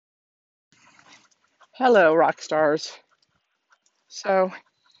Hello, rock stars. So,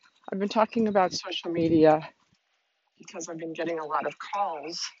 I've been talking about social media because I've been getting a lot of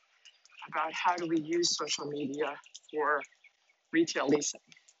calls about how do we use social media for retail leasing.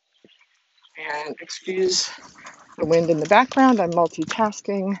 And excuse the wind in the background, I'm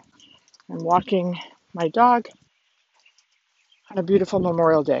multitasking. I'm walking my dog on a beautiful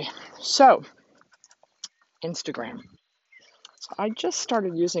Memorial Day. So, Instagram. So, I just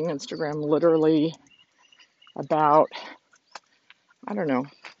started using Instagram literally about, I don't know,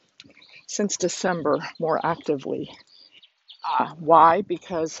 since December more actively. Why?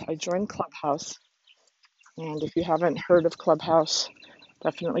 Because I joined Clubhouse. And if you haven't heard of Clubhouse,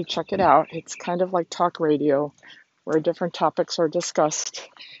 definitely check it out. It's kind of like talk radio where different topics are discussed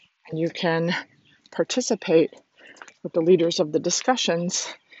and you can participate with the leaders of the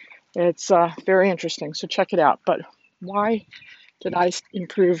discussions. It's very interesting, so check it out. But why did I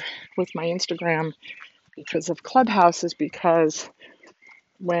improve with my Instagram because of Clubhouse is because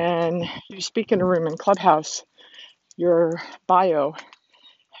when you speak in a room in Clubhouse, your bio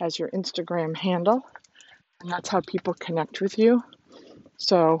has your Instagram handle, and that's how people connect with you.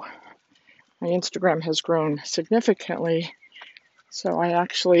 So my Instagram has grown significantly. So I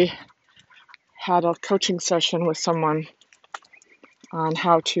actually had a coaching session with someone on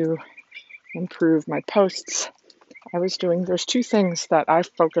how to improve my posts. There's two things that I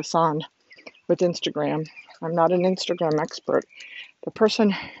focus on with Instagram. I'm not an Instagram expert. The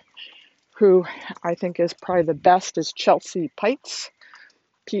person who I think is probably the best is Chelsea Peitz,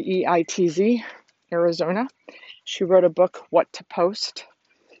 Peitz, Arizona. She wrote a book, What to Post.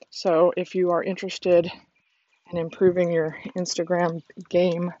 So if you are interested in improving your Instagram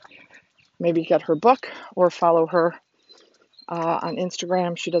game, maybe get her book or follow her on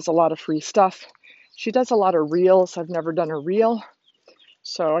Instagram. She does a lot of free stuff. She does a lot of reels. I've never done a reel,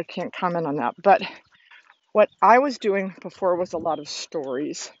 so I can't comment on that. But what I was doing before was a lot of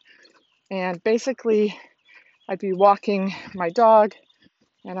stories. And basically, I'd be walking my dog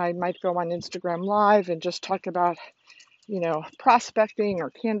and I might go on Instagram Live and just talk about, prospecting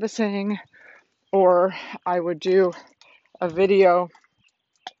or canvassing, or I would do a video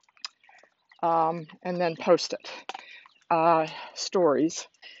and then post it. Stories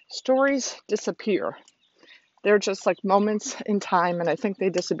disappear. They're just like moments in time, and I think they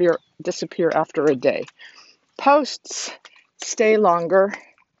disappear after a day. Posts stay longer,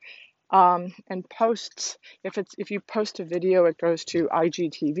 and posts, if you post a video, it goes to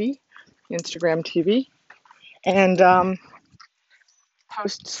IGTV, Instagram TV, and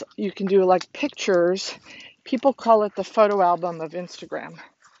posts you can do like pictures. People call it the photo album of Instagram,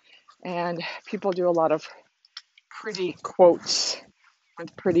 and people do a lot of pretty quotes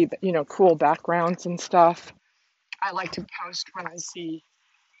with pretty, cool backgrounds and stuff. I like to post when I see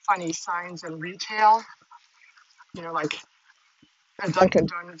funny signs in retail, like a Dunkin'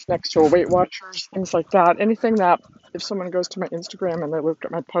 Donuts next to a Weight Watchers, things like that. Anything that if someone goes to my Instagram and they look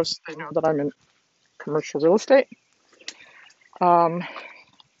at my posts, they know that I'm in commercial real estate. So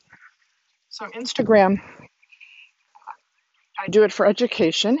Instagram, I do it for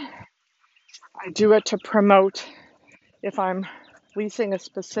education. I do it to promote if I'm leasing a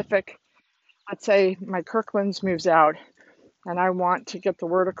specific, let's say my Kirkland's moves out and I want to get the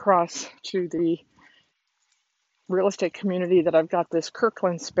word across to the real estate community that I've got this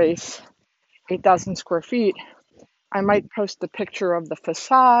Kirkland space, 8,000 square feet. I might post the picture of the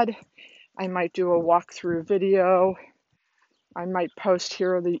facade. I might do a walkthrough video. I might post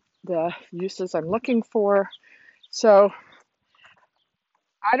here are the uses I'm looking for. So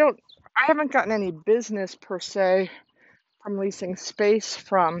I haven't gotten any business per se from leasing space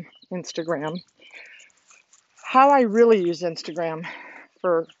from Instagram. How I really use Instagram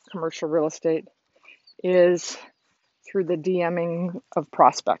for commercial real estate is through the DMing of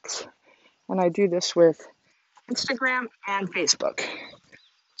prospects. And I do this with Instagram and Facebook.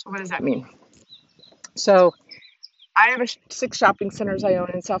 So what does that mean? So I have 6 shopping centers I own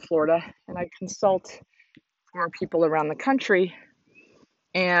in South Florida, and I consult for people around the country.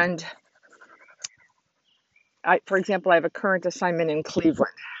 And for example, I have a current assignment in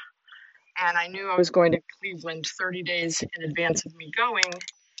Cleveland, and I knew I was going to Cleveland 30 days in advance of me going.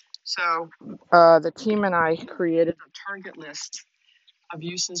 So the team and I created a target list of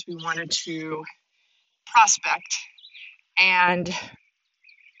uses we wanted to prospect, and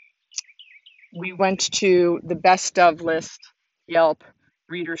we went to the best of list, Yelp,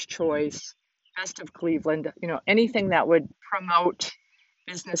 Reader's Choice, Best of Cleveland, anything that would promote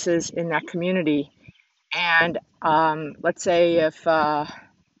businesses in that community. And let's say if a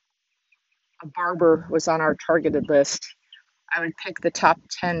barber was on our targeted list, I would pick the top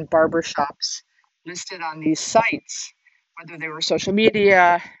 10 barber shops listed on these sites, whether they were social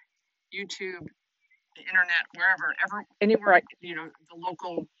media, YouTube, the internet, wherever, anywhere the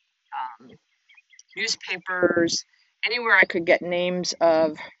local newspapers, anywhere I could get names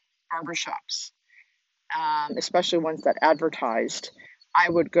of barbershops, especially ones that advertised. I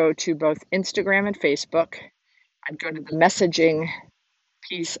would go to both Instagram and Facebook. I'd go to the messaging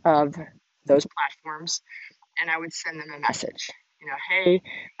piece of those platforms and I would send them a message. Hey,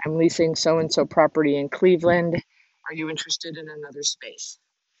 I'm leasing so and so property in Cleveland. Are you interested in another space?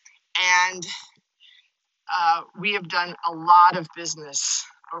 And we have done a lot of business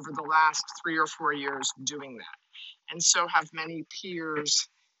over the last 3 or 4 years doing that. And so have many peers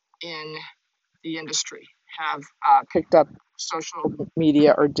in the industry have picked up social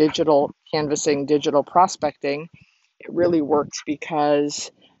media or digital canvassing, digital prospecting. It really works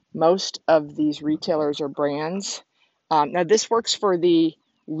because most of these retailers or brands, now this works for the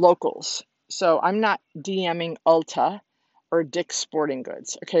locals. So I'm not DMing Ulta or Dick's Sporting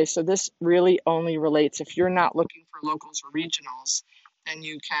Goods. Okay, so this really only relates if you're not looking for locals or regionals, then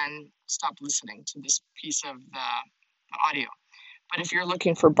you can stop listening to this piece of the audio. But if you're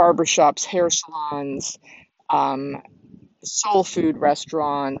looking for barbershops, hair salons, um, soul food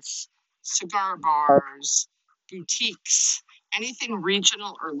restaurants, cigar bars, boutiques, anything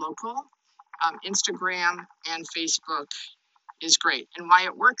regional or local, Instagram and Facebook is great. And why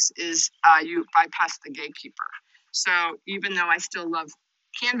it works is you bypass the gatekeeper. So even though I still love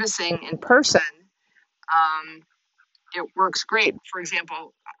canvassing in person, um, it works great. For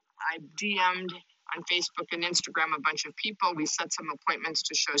example, I DM'd on Facebook and Instagram a bunch of people. We set some appointments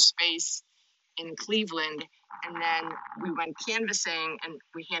to show space in Cleveland, and then we went canvassing and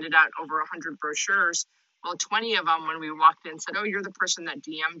we handed out over 100 brochures. Well, 20 of them, when we walked in, said, "Oh, you're the person that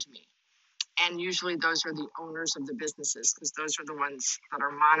DM'd me." And usually those are the owners of the businesses because those are the ones that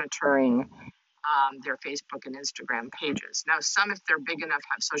are monitoring their Facebook and Instagram pages. Now, some, if they're big enough,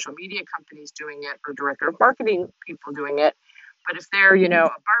 have social media companies doing it or director of marketing people doing it. But if they're, a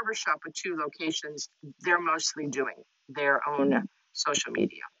barbershop with 2 locations, they're mostly doing their own social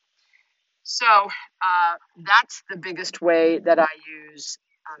media. So that's the biggest way that I use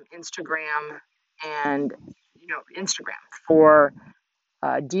Instagram and Instagram for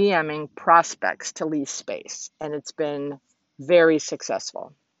DMing prospects to lease space, and it's been very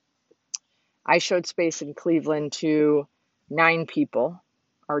successful. I showed space in Cleveland to 9 people,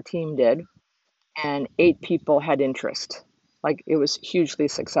 our team did, and 8 people had interest. Like it was hugely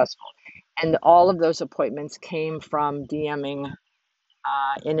successful, and all of those appointments came from DMing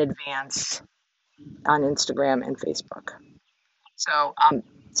in advance on Instagram and Facebook. So,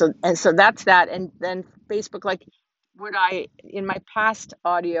 so that's that. And then Facebook, like, in my past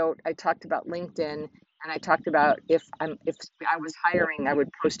audio, I talked about LinkedIn and I talked about if I was hiring, I would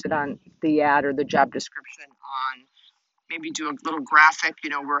post it on the ad or the job description on maybe do a little graphic,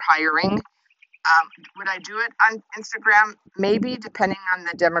 we're hiring. Would I do it on Instagram? Maybe, depending on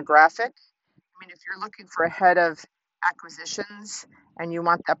the demographic. I mean, if you're looking for a head of acquisitions and you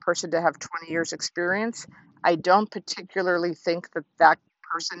want that person to have 20 years experience, I don't particularly think that that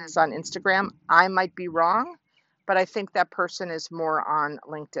person is on Instagram. I might be wrong, but I think that person is more on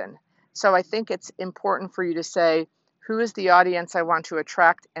LinkedIn. So I think it's important for you to say, who is the audience I want to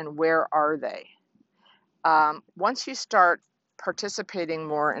attract and where are they? Once you start participating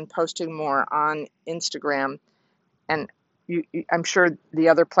more and posting more on Instagram, and I'm sure the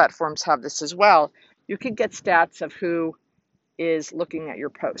other platforms have this as well, you can get stats of who is looking at your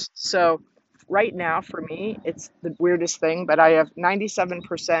posts. So right now for me, it's the weirdest thing, but I have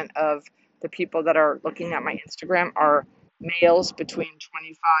 97% of the people that are looking at my Instagram are males between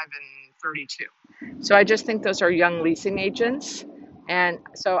 25 and 32. So I just think those are young leasing agents. And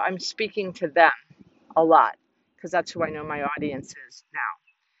so I'm speaking to them a lot because that's who I know my audience is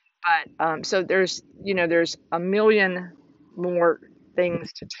now. But so there's a million more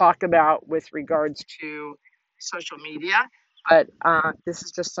things to talk about with regards to social media. But this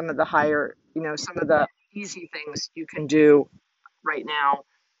is just some of the some of the easy things you can do right now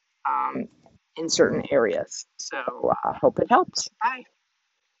in certain areas. So I hope it helps. Bye.